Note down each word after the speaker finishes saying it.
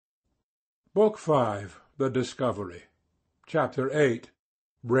Book 5. The Discovery. Chapter 8.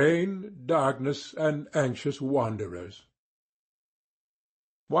 Rain, Darkness, and Anxious Wanderers.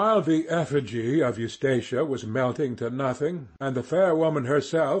 While the effigy of Eustacia was melting to nothing, and the fair woman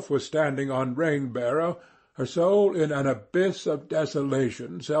herself was standing on Rain-Barrow, her soul in an abyss of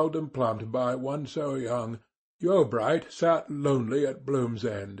desolation seldom plumbed by one so young, Yeobright sat lonely at Bloom's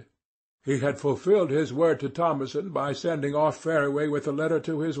End. He had fulfilled his word to Thomason by sending off Fairway with a letter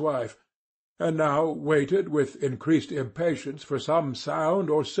to his wife, and now waited with increased impatience for some sound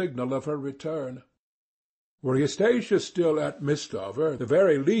or signal of her return. Were Eustacia still at Mistover, the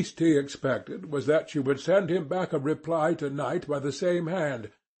very least he expected was that she would send him back a reply to-night by the same hand,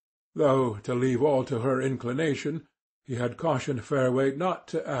 though, to leave all to her inclination, he had cautioned Fairway not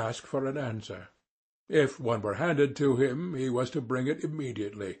to ask for an answer. If one were handed to him, he was to bring it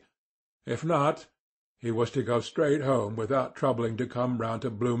immediately. If not, he was to go straight home without troubling to come round to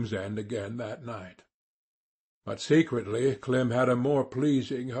Bloom's End again that night. But secretly Clem had a more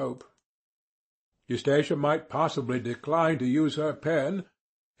pleasing hope. Eustacia might possibly decline to use her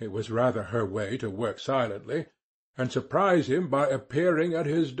pen—it was rather her way to work silently—and surprise him by appearing at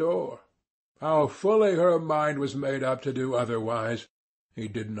his door. How fully her mind was made up to do otherwise, he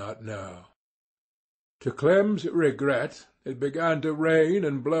did not know. To Clem's regret, it began to rain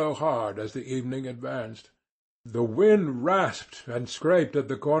and blow hard as the evening advanced. The wind rasped and scraped at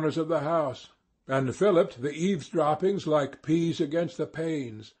the corners of the house, and filliped the eavesdroppings like peas against the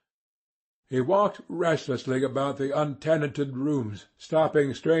panes. He walked restlessly about the untenanted rooms,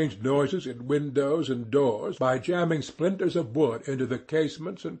 stopping strange noises in windows and doors by jamming splinters of wood into the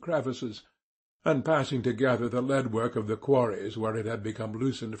casements and crevices, and passing together the leadwork of the quarries where it had become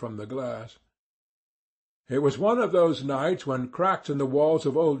loosened from the glass. It was one of those nights when cracks in the walls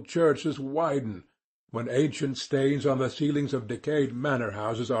of old churches widen, when ancient stains on the ceilings of decayed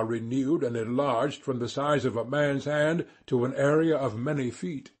manor-houses are renewed and enlarged from the size of a man's hand to an area of many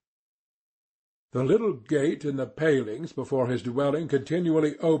feet. The little gate in the palings before his dwelling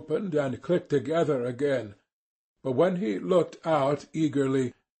continually opened and clicked together again, but when he looked out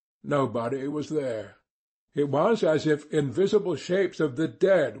eagerly, nobody was there. It was as if invisible shapes of the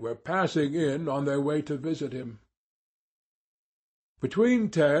dead were passing in on their way to visit him. Between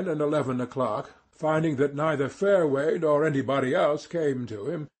 10 and 11 o'clock, finding that neither Fairway nor anybody else came to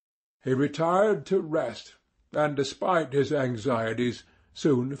him, he retired to rest, and, despite his anxieties,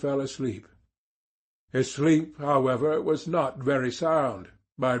 soon fell asleep. His sleep, however, was not very sound,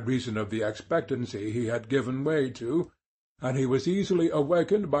 by reason of the expectancy he had given way to, and he was easily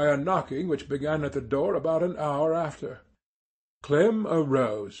awakened by a knocking which began at the door about an hour after. Clem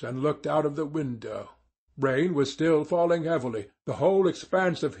arose and looked out of the window. Rain was still falling heavily, the whole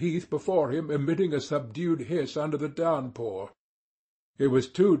expanse of heath before him emitting a subdued hiss under the downpour. It was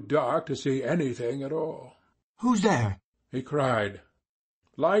too dark to see anything at all. "Who's there?" he cried.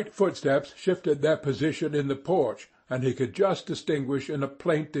 Light footsteps shifted their position in the porch, and he could just distinguish in a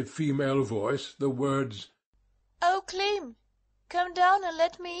plaintive female voice the words, "Oh, Clem, come down and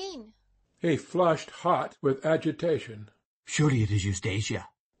let me in." He flushed hot with agitation. "Surely it is Eustacia,"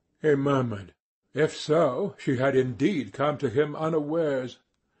 he murmured. If so, she had indeed come to him unawares.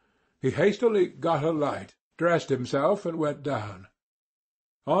 He hastily got a light, dressed himself, and went down.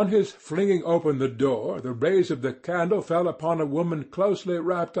 On his flinging open the door, the rays of the candle fell upon a woman closely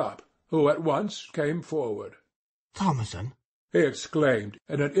wrapped up, who at once came forward. "Thomason," he exclaimed,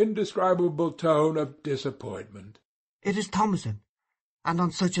 in an indescribable tone of disappointment. "It is Thomason, and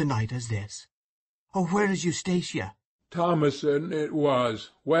on such a night as this. Oh, where is Eustacia?" Thomason it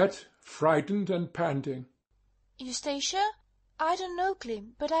was, wet, frightened, and panting. "Eustacia? I don't know,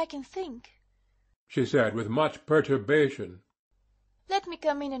 Clem, but I can think," she said with much perturbation. "Let me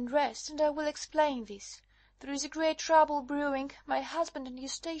come in and rest, and I will explain this. There is a great trouble brewing, my husband and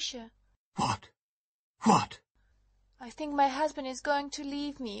Eustacia." "What? What?" "I think my husband is going to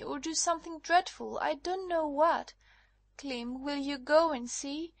leave me, or do something dreadful, I don't know what. Clem, will you go and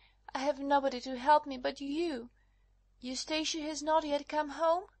see? I have nobody to help me but you. Eustacia has not yet come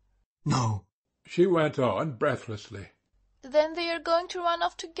home?" "No," she went on breathlessly. "Then they are going to run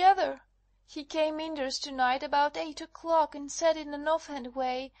off together. He came indoors to-night about 8 o'clock and said in an offhand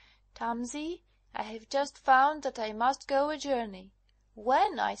way, 'Tamsy, I have just found that I must go a journey.'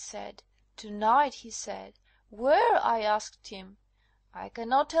 'When?' I said. 'To-night,' he said. 'Where?' I asked him. 'I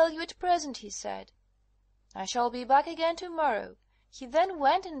cannot tell you at present,' he said. 'I shall be back again to-morrow.' He then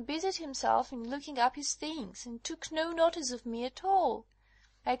went and busied himself in looking up his things, and took no notice of me at all.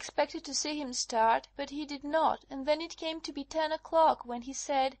 I expected to see him start, but he did not, and then it came to be 10 o'clock, when he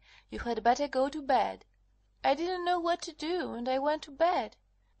said, 'You had better go to bed.' I didn't know what to do, and I went to bed.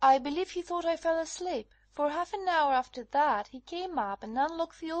 I believe he thought I fell asleep, for half an hour after that he came up and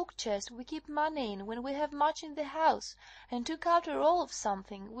unlocked the oak chest we keep money in when we have much in the house, and took out a roll of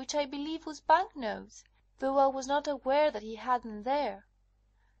something, which I believe was bank-notes, though I was not aware that he had them there.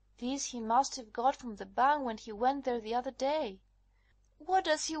 These he must have got from the bank when he went there the other day. What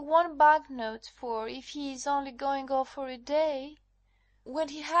does he want bank-notes for, if he is only going off for a day? When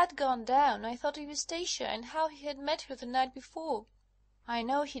he had gone down, I thought of Eustacia and how he had met her the night before. I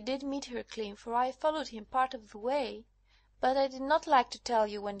know he did meet her, Clem, for I followed him part of the way, but I did not like to tell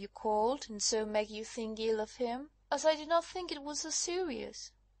you when you called, and so make you think ill of him, as I did not think it was so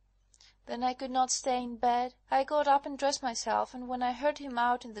serious. Then I could not stay in bed. I got up and dressed myself, and when I heard him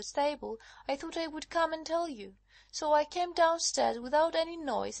out in the stable, I thought I would come and tell you. So I came downstairs without any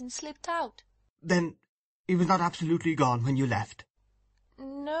noise and slipped out. Then he was not absolutely gone when you left?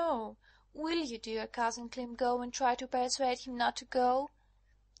 No. Will you, dear cousin Clem, go and try to persuade him not to go?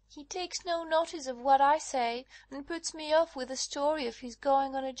 He takes no notice of what I say, and puts me off with the story of his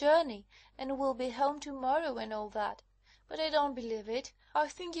going on a journey, and will be home to-morrow and all that. But I don't believe it. I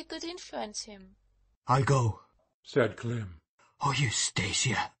think you could influence him. I'll go, said Clem. Oh,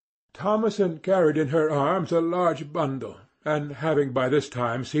 Eustacia! Thomasin carried in her arms a large bundle, and having by this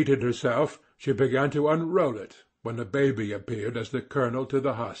time seated herself, she began to unroll it, when a baby appeared as the kernel to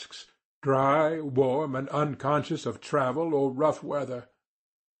the husks, dry, warm, and unconscious of travel or rough weather.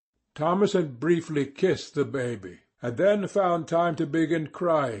 Thomasin briefly kissed the baby, and then found time to begin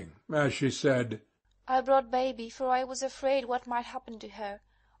crying, as she said, I brought baby, for I was afraid what might happen to her.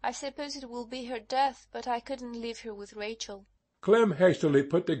 I suppose it will be her death, but I couldn't leave her with Rachel. Clem hastily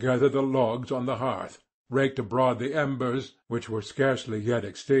put together the logs on the hearth, raked abroad the embers, which were scarcely yet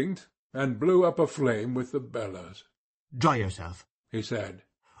extinct, and blew up a flame with the bellows. Dry yourself, he said.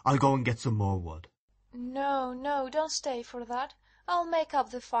 I'll go and get some more wood. No, no, don't stay for that. I'll make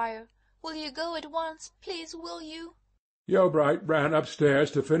up the fire. Will you go at once, please, will you? Yeobright ran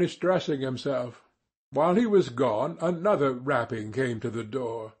upstairs to finish dressing himself. While he was gone, another rapping came to the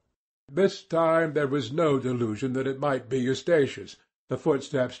door. This time there was no delusion that it might be Eustatia's. The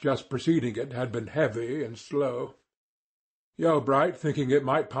footsteps just preceding it had been heavy and slow. Yeobright, thinking it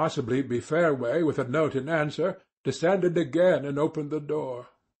might possibly be Fairway with a note in answer, descended again and opened the door.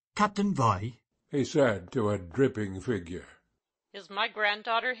 Captain Vi, he said to a dripping figure. Is my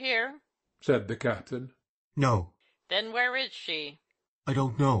granddaughter here? Said the captain. No. Then where is she? I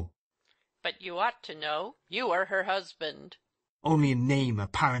don't know. But you ought to know. You are her husband. Only in name,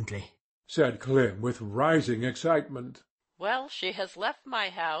 apparently, said Clem with rising excitement. Well, she has left my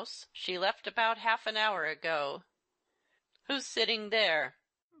house. She left about half an hour ago. Who's sitting there?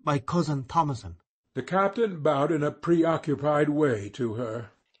 My cousin Thomasin. The captain bowed in a preoccupied way to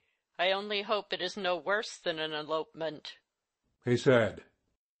her. I only hope it is no worse than an elopement, he said.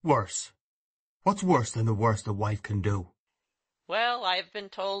 Worse? What's worse than the worst a wife can do? Well, I've been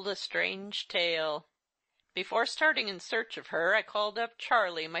told a strange tale. Before starting in search of her, I called up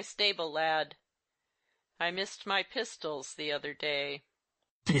Charlie, my stable lad. I missed my pistols the other day.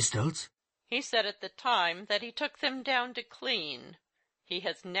 Pistols? He said at the time that he took them down to clean. He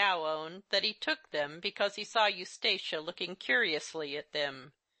has now owned that he took them because he saw Eustacia looking curiously at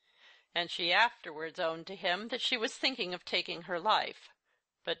them, and she afterwards owned to him that she was thinking of taking her life,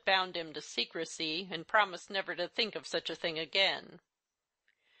 but bound him to secrecy and promised never to think of such a thing again.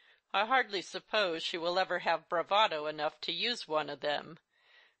 I hardly suppose she will ever have bravado enough to use one of them,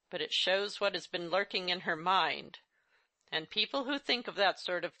 but it shows what has been lurking in her mind, and people who think of that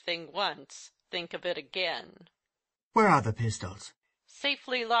sort of thing once think of it again. Where are the pistols?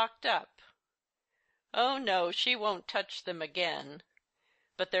 Safely locked up. Oh, no, she won't touch them again.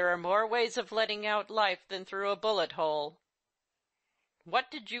 But there are more ways of letting out life than through a bullet hole.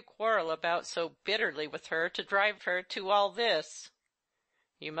 What did you quarrel about so bitterly with her to drive her to all this?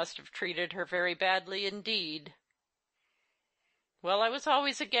 You must have treated her very badly indeed. Well, I was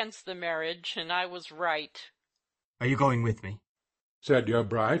always against the marriage, and I was right. Are you going with me? Said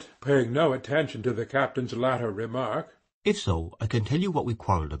Yeobright, paying no attention to the captain's latter remark. If so, I can tell you what we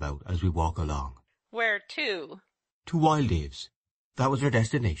quarrelled about as we walk along. Where to? To Wild Eves. That was our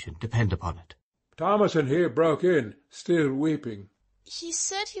destination, depend upon it. Thomasin here broke in, still weeping. He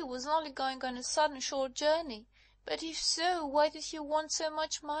said he was only going on a sudden short journey, but if so, why did he want so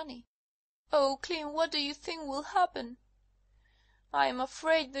much money? Oh, Clem, what do you think will happen? I am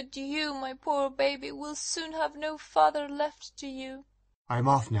afraid that you, my poor baby, will soon have no father left to you. I'm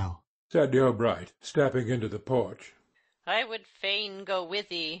off now, said Yeobright, stepping into the porch. I would fain go with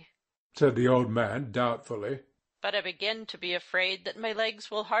thee, said the old man doubtfully. but I begin to be afraid that my legs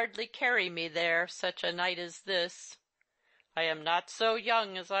will hardly carry me there such a night as this. I am not so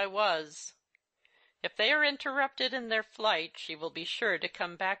young as I was. If they are interrupted in their flight, she will be sure to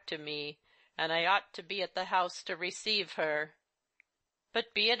come back to me, and I ought to be at the house to receive her.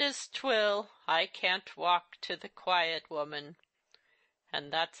 But be it as 'twill, I can't walk to the quiet woman,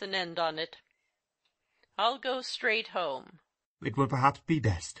 and that's an end on't. I'll go straight home." "It will perhaps be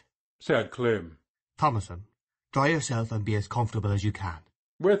best," said Clym. "Thomason, dry yourself and be as comfortable as you can."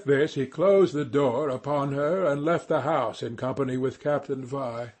 With this he closed the door upon her and left the house in company with Captain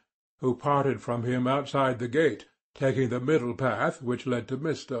Vi, who parted from him outside the gate, taking the middle path which led to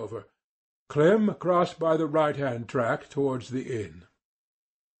Mistover. Clym crossed by the right-hand track towards the inn.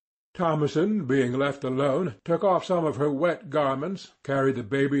 Thomason, being left alone, took off some of her wet garments, carried the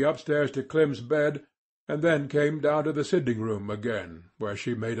baby upstairs to Clym's bed, and then came down to the sitting-room again, where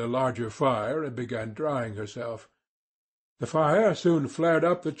she made a larger fire and began drying herself. The fire soon flared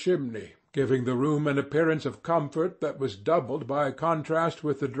up the chimney, giving the room an appearance of comfort that was doubled by contrast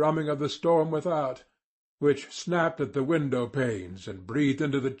with the drumming of the storm without, which snapped at the window-panes and breathed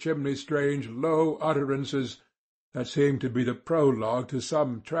into the chimney strange low utterances that seemed to be the prologue to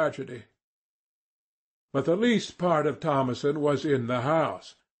some tragedy. But the least part of Thomason was in the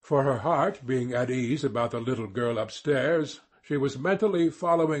house, for her heart being at ease about the little girl upstairs, she was mentally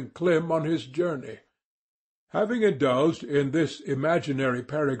following Clym on his journey. Having indulged in this imaginary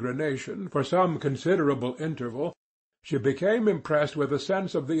peregrination for some considerable interval, she became impressed with a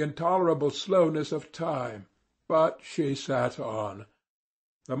sense of the intolerable slowness of time, but she sat on.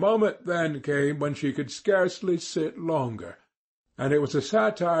 The moment then came when she could scarcely sit longer, and it was a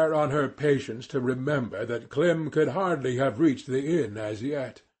satire on her patience to remember that Clym could hardly have reached the inn as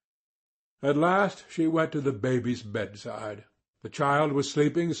yet. At last she went to the baby's bedside. The child was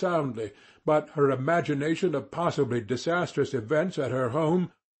sleeping soundly, but her imagination of possibly disastrous events at her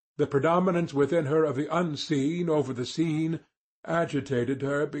home, the predominance within her of the unseen over the seen, agitated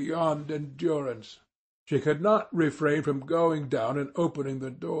her beyond endurance. She could not refrain from going down and opening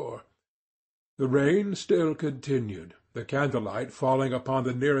the door. The rain still continued, the candlelight falling upon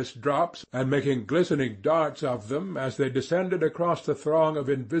the nearest drops and making glistening darts of them as they descended across the throng of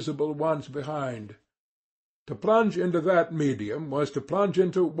invisible ones behind. To plunge into that medium was to plunge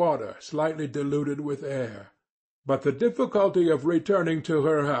into water slightly diluted with air. But the difficulty of returning to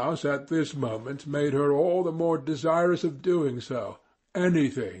her house at this moment made her all the more desirous of doing so.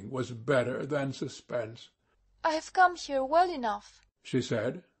 Anything was better than suspense. "I have come here well enough," she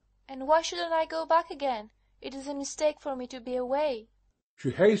said. "and why shouldn't I go back again? It is a mistake for me to be away." She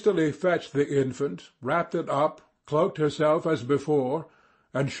hastily fetched the infant, wrapped it up, cloaked herself as before,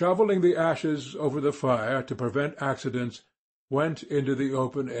 and shovelling the ashes over the fire to prevent accidents, went into the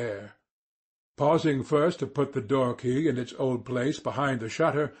open air. Pausing first to put the door-key in its old place behind the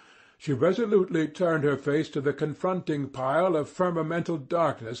shutter, she resolutely turned her face to the confronting pile of firmamental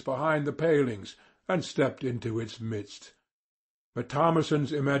darkness behind the palings, and stepped into its midst. But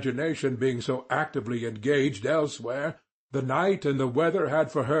Thomason's imagination being so actively engaged elsewhere, the night and the weather had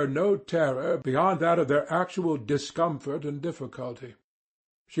for her no terror beyond that of their actual discomfort and difficulty.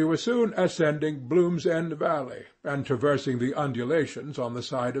 She was soon ascending Bloom's End Valley, and traversing the undulations on the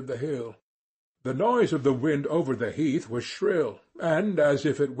side of the hill. The noise of the wind over the heath was shrill, and as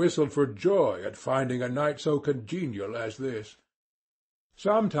if it whistled for joy at finding a night so congenial as this.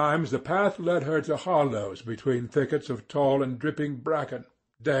 Sometimes the path led her to hollows between thickets of tall and dripping bracken,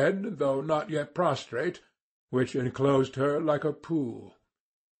 dead, though not yet prostrate, which enclosed her like a pool.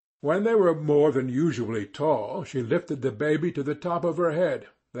 When they were more than usually tall, she lifted the baby to the top of her head,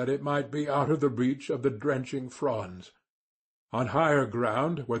 that it might be out of the reach of the drenching fronds. On higher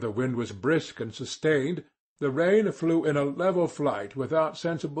ground, where the wind was brisk and sustained, the rain flew in a level flight without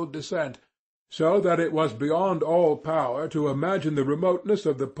sensible descent, so that it was beyond all power to imagine the remoteness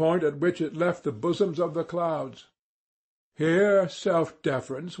of the point at which it left the bosoms of the clouds. Here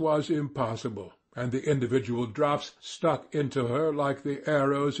self-deference was impossible, and the individual drops stuck into her like the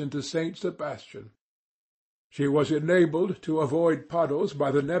arrows into Saint Sebastian. She was enabled to avoid puddles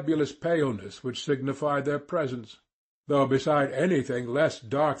by the nebulous paleness which signified their presence, though beside anything less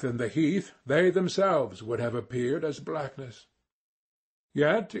dark than the heath they themselves would have appeared as blackness.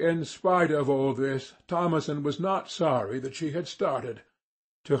 Yet, in spite of all this, Thomason was not sorry that she had started.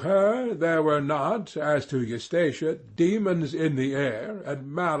 To her there were not, as to Eustacia, demons in the air,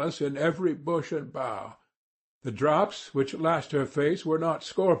 and malice in every bush and bough. The drops which lashed her face were not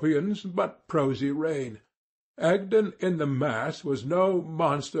scorpions, but prosy rain. Egdon in the mass was no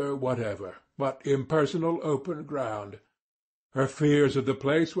monster whatever, but impersonal open ground. Her fears of the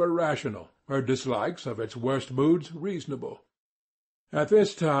place were rational, her dislikes of its worst moods reasonable. At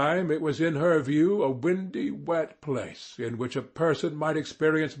this time it was in her view a windy, wet place, in which a person might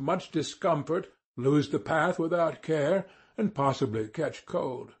experience much discomfort, lose the path without care, and possibly catch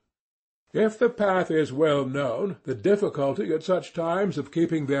cold. If the path is well known, the difficulty at such times of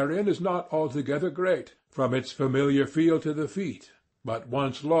keeping therein is not altogether great, from its familiar feel to the feet, but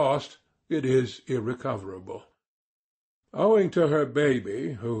once lost, it is irrecoverable. Owing to her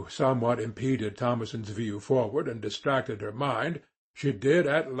baby, who somewhat impeded Thomason's view forward and distracted her mind, she did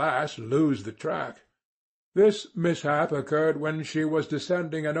at last lose the track. This mishap occurred when she was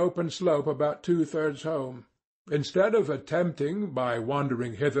descending an open slope about 2/3 home. Instead of attempting, by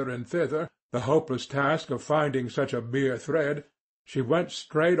wandering hither and thither, the hopeless task of finding such a mere thread, she went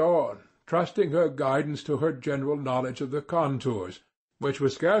straight on, trusting her guidance to her general knowledge of the contours, which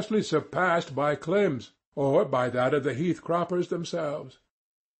was scarcely surpassed by Clim's, or by that of the heath-croppers themselves.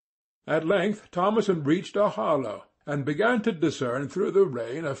 At length Thomason reached a hollow, and began to discern through the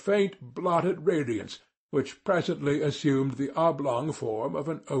rain a faint blotted radiance, which presently assumed the oblong form of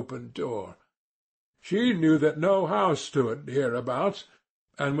an open door. She knew that no house stood hereabouts,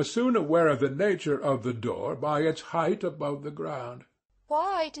 and was soon aware of the nature of the door by its height above the ground.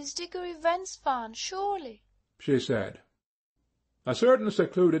 "Why, it is Diggory Ven's van, surely," she said. A certain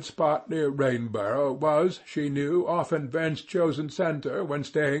secluded spot near Rainborough was, she knew, often Ven's chosen centre when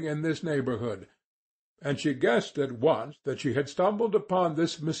staying in this neighbourhood, and she guessed at once that she had stumbled upon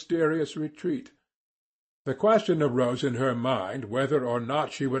this mysterious retreat. The question arose in her mind whether or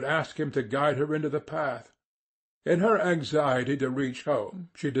not she would ask him to guide her into the path. In her anxiety to reach home,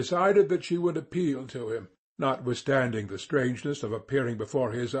 she decided that she would appeal to him, notwithstanding the strangeness of appearing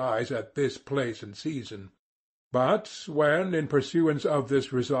before his eyes at this place and season. But when, in pursuance of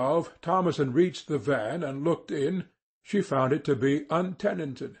this resolve, Thomason reached the van and looked in, she found it to be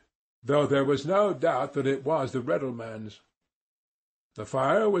untenanted, though there was no doubt that it was the Riddleman's. The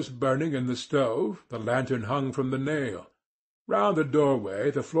fire was burning in the stove, the lantern hung from the nail. Round the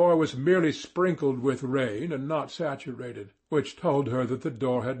doorway the floor was merely sprinkled with rain and not saturated, which told her that the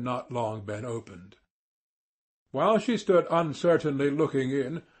door had not long been opened. While she stood uncertainly looking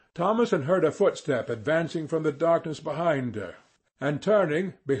in, Thomason heard a footstep advancing from the darkness behind her, and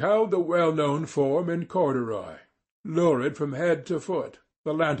turning beheld the well-known form in corduroy, lurid from head to foot,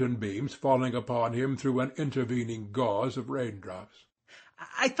 the lantern-beams falling upon him through an intervening gauze of raindrops.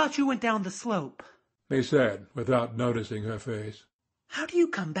 "I thought you went down the slope," he said, without noticing her face. "How do you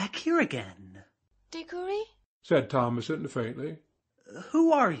come back here again?" "Diggory?" said Thomason faintly.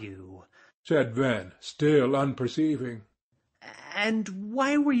 "Who are you?" said Ven, still unperceiving. "And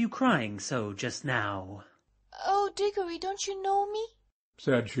why were you crying so just now?" "Oh, Diggory, don't you know me?"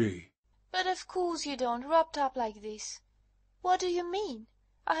 said she. "But of course you don't, wrapped up like this. What do you mean?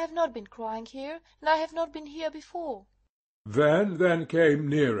 I have not been crying here, and I have not been here before." Ven then came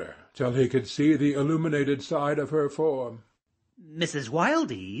nearer, till he could see the illuminated side of her form. "Mrs.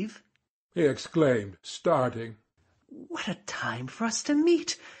 Wildeve?" he exclaimed, starting. "What a time for us to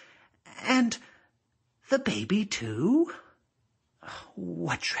meet! And the baby, too?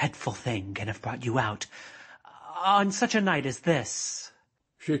 What dreadful thing can have brought you out on such a night as this?"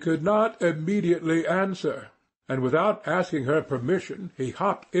 She could not immediately answer, and without asking her permission he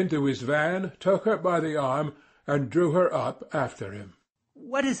hopped into his van, took her by the arm, and drew her up after him.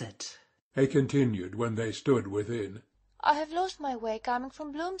 "What is it?" he continued when they stood within. "I have lost my way coming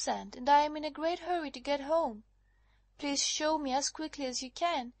from Bloomsend, and I am in a great hurry to get home. Please show me as quickly as you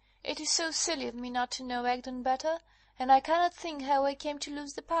can. It is so silly of me not to know Egdon better, and I cannot think how I came to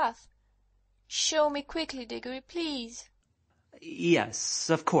lose the path. Show me quickly, Diggory, please." "Yes,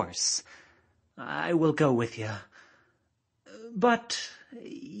 of course. I will go with you. But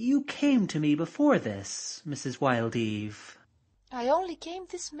you came to me before this, Mrs. Wildeve." "I only came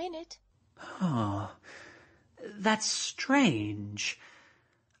this minute." "Oh, that's strange.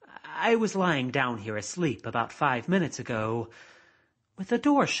 I was lying down here asleep about 5 minutes ago, with the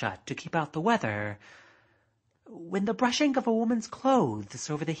door shut to keep out the weather, when the brushing of a woman's clothes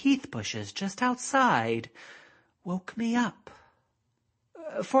over the heath bushes just outside woke me up.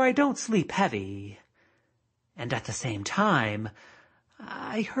 For I don't sleep heavy, and at the same time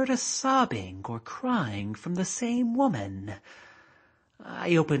I heard a sobbing or crying from the same woman.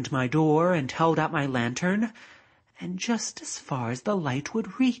 I opened my door and held out my lantern, and just as far as the light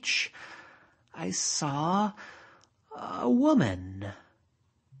would reach, I saw a woman.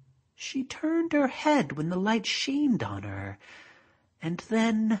 She turned her head when the light sheened on her, and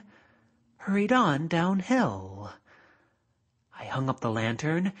then hurried on downhill. I hung up the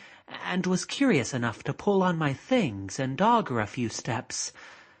lantern, and was curious enough to pull on my things and dog her a few steps,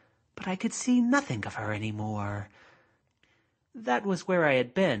 but I could see nothing of her any more. That was where I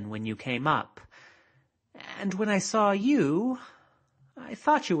had been when you came up. And when I saw you, I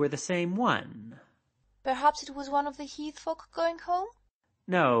thought you were the same one. Perhaps it was one of the heath folk going home?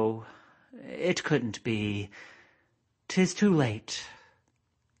 No, it couldn't be. 'Tis too late.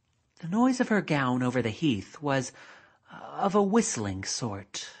 The noise of her gown over the heath was of a whistling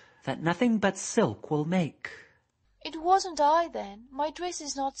sort that nothing but silk will make. It wasn't I, then. My dress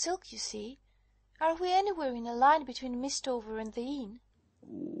is not silk, you see. Are we anywhere in a line between Mistover and the inn?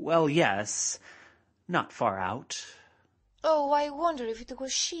 Well, yes, not far out. Oh, I wonder if it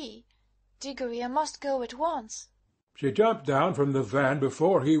was she. Diggory, I must go at once. She jumped down from the van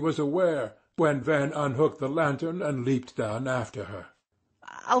before he was aware, when Van unhooked the lantern and leaped down after her.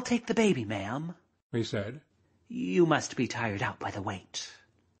 I'll take the baby, ma'am, he said. You must be tired out by the wait.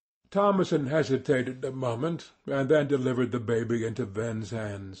 Thomason hesitated a moment, and then delivered the baby into Ven's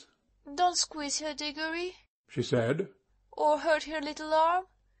hands. Don't squeeze her, Diggory, she said, or hurt her little arm.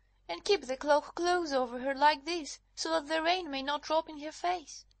 And keep the cloak close over her like this, so that the rain may not drop in her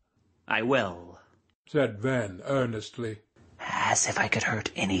face. I will, said Van earnestly. As if I could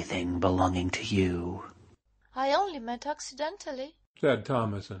hurt anything belonging to you. I only meant accidentally, said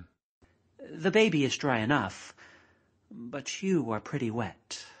Thomason. The baby is dry enough, but you are pretty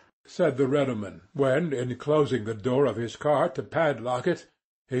wet, said the Redoman, when, in closing the door of his cart to padlock it,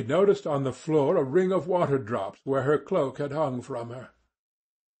 he noticed on the floor a ring of water-drops where her cloak had hung from her.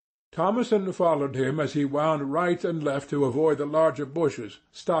 Thomason followed him as he wound right and left to avoid the larger bushes,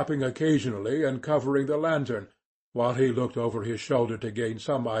 stopping occasionally and covering the lantern, while he looked over his shoulder to gain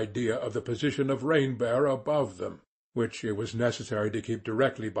some idea of the position of Rain-Bearer above them, which it was necessary to keep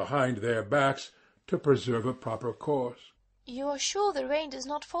directly behind their backs to preserve a proper course. You are sure the rain does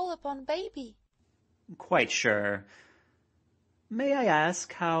not fall upon baby? Quite sure. May I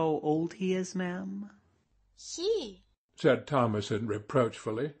ask how old he is, ma'am? He, said Thomason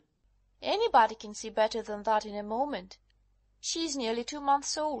reproachfully. Anybody can see better than that in a moment. She is nearly 2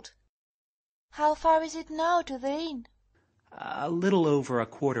 months old. How far is it now to the inn? A little over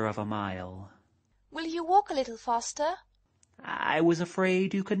 1/4 of a mile. Will you walk a little faster? I was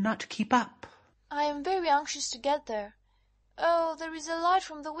afraid you could not keep up. I am very anxious to get there. Oh, there is a light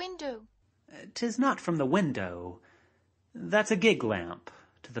from the window. 'Tis not from the window. That's a gig lamp,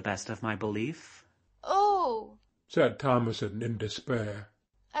 to the best of my belief. Oh, said Thomason in despair.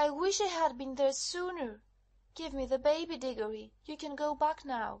 I wish I had been there sooner. Give me the baby, Diggory. You can go back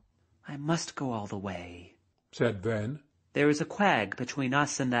now. I must go all the way, said Van. There is a quag between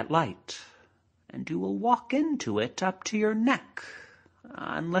us and that light, and you will walk into it up to your neck,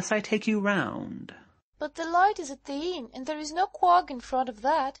 unless I take you round. But the light is at the inn, and there is no quag in front of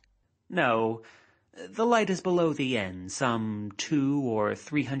that. No, the light is below the inn, some 200 or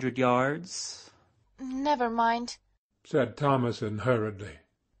 300 yards. Never mind, said Thomason hurriedly.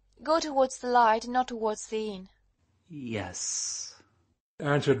 Go towards the light, not towards the inn. Yes,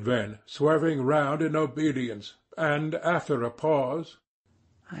 answered Van, swerving round in obedience, and after a pause,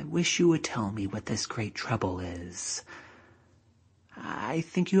 I wish you would tell me what this great trouble is. I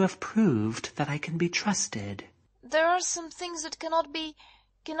think you have proved that I can be trusted. There are some things that cannot be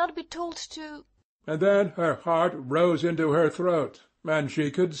told to... And then her heart rose into her throat, and she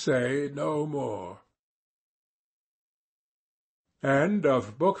could say no more. End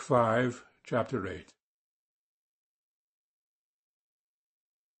of Book 5, Chapter 8.